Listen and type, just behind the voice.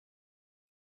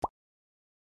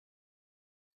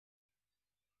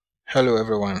Hello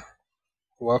everyone,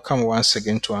 welcome once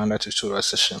again to another tutorial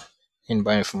session in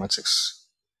bioinformatics.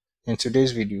 In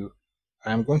today's video,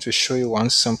 I am going to show you one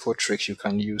simple trick you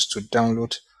can use to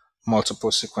download multiple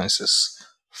sequences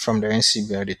from the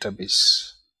NCBI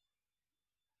database.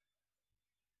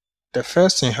 The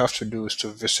first thing you have to do is to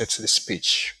visit this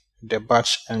page, the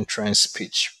batch entrance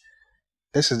page.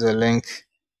 This is the link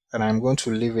and I'm going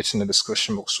to leave it in the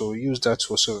description box, so use that to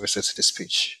also visit this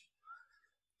page.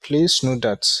 Please note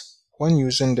that when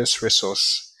using this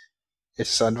resource, it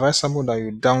is advisable that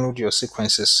you download your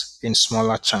sequences in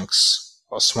smaller chunks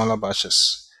or smaller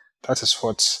batches. That is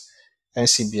what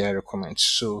NCBI recommends.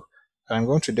 So I'm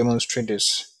going to demonstrate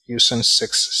this using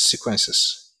 6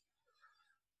 sequences.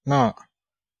 Now,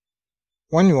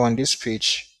 when you're on this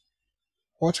page,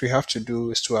 what we have to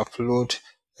do is to upload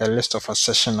a list of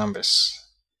accession numbers.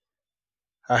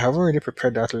 I have already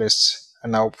prepared that list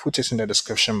and I'll put it in the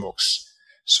description box.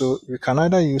 So we can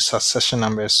either use accession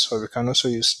numbers or we can also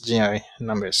use GI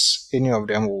numbers. Any of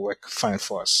them will work fine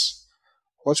for us.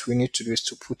 What we need to do is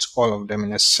to put all of them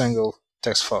in a single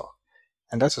text file.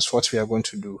 And that is what we are going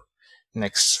to do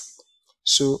next.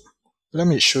 So let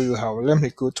me show you how. Let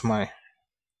me go to my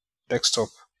desktop.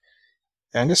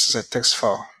 And this is a text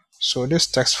file. So this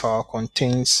text file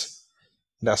contains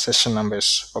the accession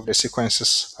numbers of the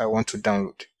sequences I want to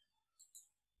download.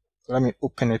 Let me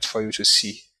open it for you to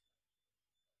see.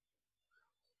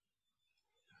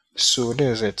 So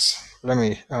there's it. Let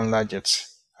me enlarge it.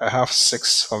 I have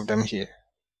 6 of them here.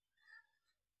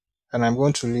 And I'm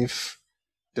going to leave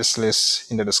this list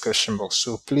in the description box.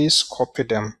 So please copy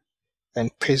them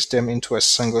and paste them into a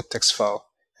single text file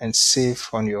and save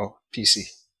on your PC.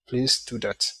 Please do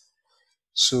that.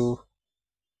 So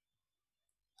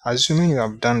assuming you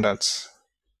have done that,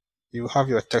 you have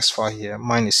your text file here.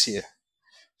 Mine is here.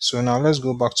 So now let's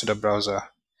go back to the browser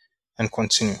and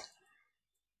continue.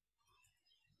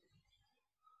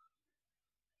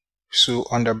 So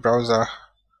on the browser,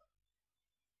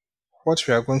 what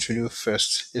we are going to do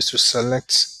first is to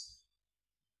select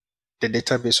the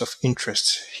database of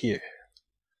interest here.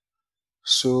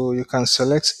 So you can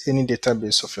select any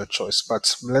database of your choice,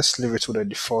 but let's leave it with the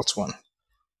default one,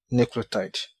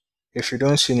 nucleotide. If you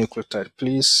don't see nucleotide,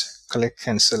 please click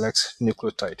and select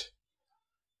nucleotide.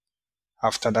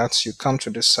 After that, you come to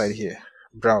this side here,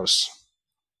 browse.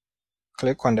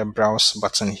 Click on the browse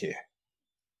button here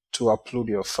to upload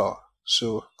your file.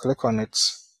 So click on it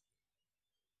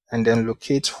and then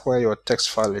locate where your text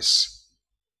file is.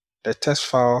 The text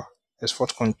file is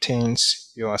what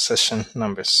contains your accession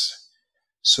numbers.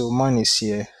 So mine is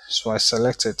here, so I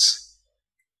select it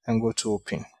and go to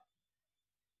open.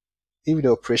 If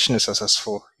the operation is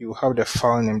successful, you have the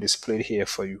file name displayed here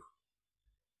for you.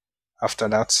 After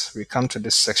that, we come to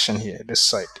this section here, this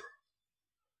side.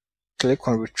 Click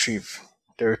on retrieve,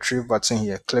 the retrieve button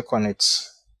here, click on it.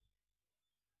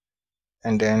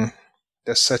 And then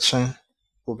the searching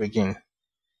will begin.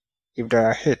 If there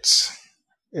are hits,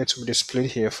 it will be displayed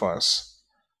here for us.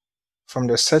 From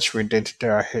the search we did,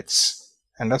 there are hits.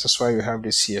 And that is why we have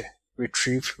this here,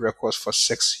 retrieve records for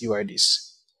 6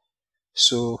 UIDs.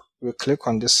 So we'll click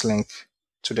on this link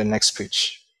to the next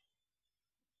page.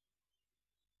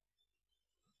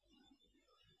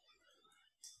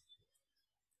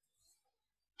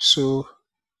 So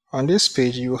on this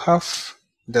page, you have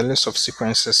the list of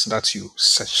sequences that you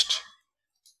searched.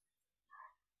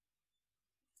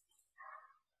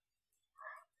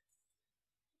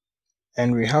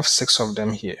 And we have 6 of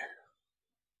them here.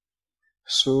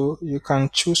 So you can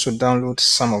choose to download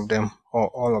some of them or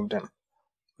all of them.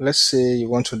 Let's say you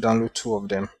want to download 2 of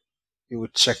them. You will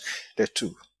check the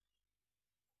 2.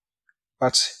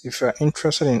 But if you are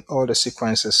interested in all the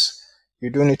sequences, you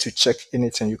don't need to check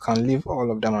anything. You can leave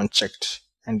all of them unchecked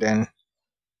and then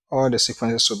all the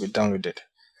sequences will be downloaded.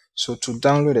 So to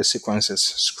download the sequences,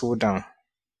 scroll down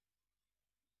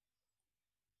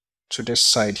to this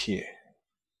side here.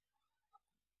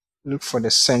 Look for the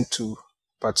send to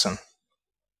button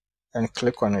and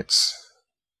click on it.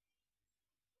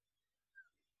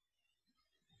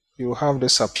 You will have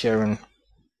this appearing.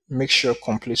 Make sure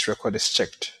complete record is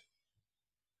checked.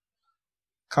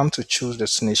 Come to choose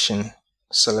destination,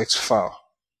 select file.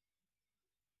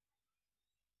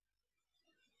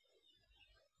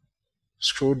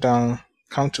 Scroll down,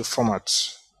 come to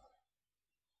format.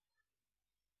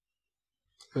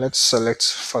 Let's select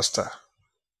faster.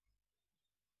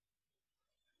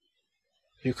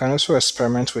 You can also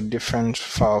experiment with different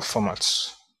file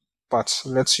formats, but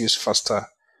let's use faster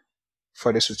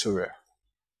for this tutorial.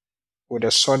 With the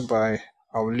sort by,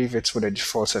 I'll leave it with the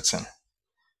default setting.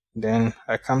 Then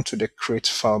I come to the create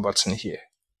file button here.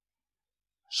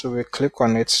 So we click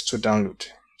on it to download.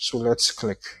 So let's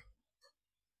click.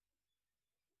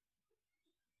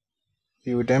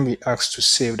 You will then be asked to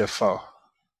save the file.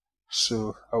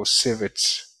 So I'll save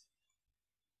it.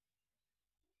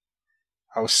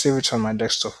 I'll save it on my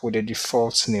desktop with the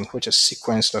default name, which is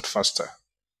sequence.faster.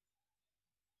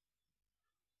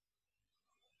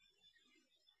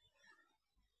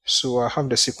 So I have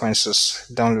the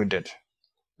sequences downloaded.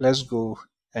 Let's go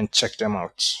and check them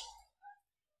out.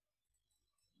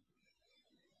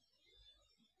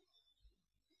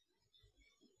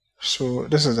 So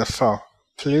this is the file.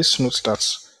 Please note that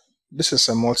this is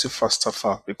a multi-faster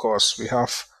file because we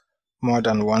have more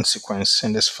than one sequence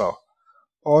in this file.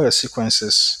 All the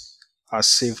sequences are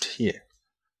saved here.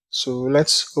 So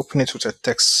let's open it with a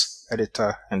text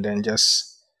editor and then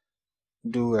just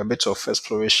do a bit of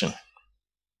exploration.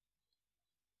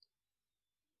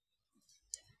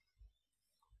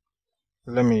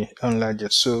 Let me enlarge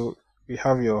it. So we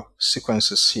have your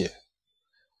sequences here.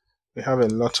 We have a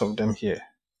lot of them here.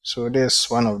 So there's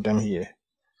one of them here.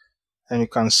 And you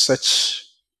can search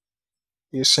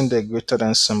using the greater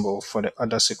than symbol for the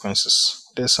other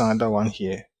sequences. There's another one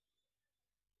here.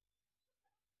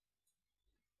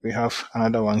 We have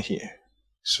another one here.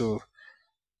 So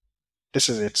this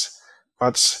is it.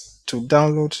 But to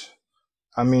download,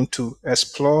 to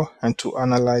explore and to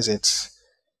analyze it,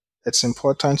 it's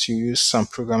important you use some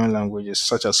programming languages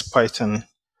such as Python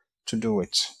to do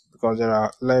it, because there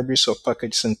are libraries or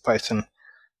packages in Python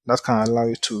that can allow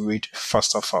you to read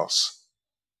faster files.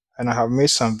 And I have made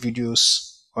some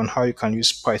videos on how you can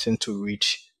use Python to read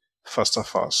faster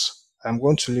files. I'm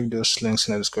going to leave those links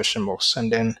in the description box,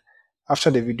 and then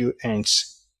after the video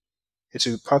ends, it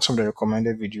will be part of the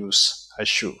recommended videos I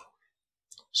show.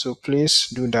 So please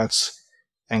do that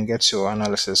and get your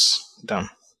analysis done.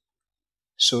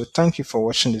 So thank you for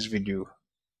watching this video,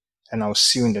 and I'll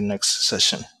see you in the next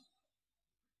session.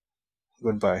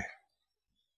 Goodbye.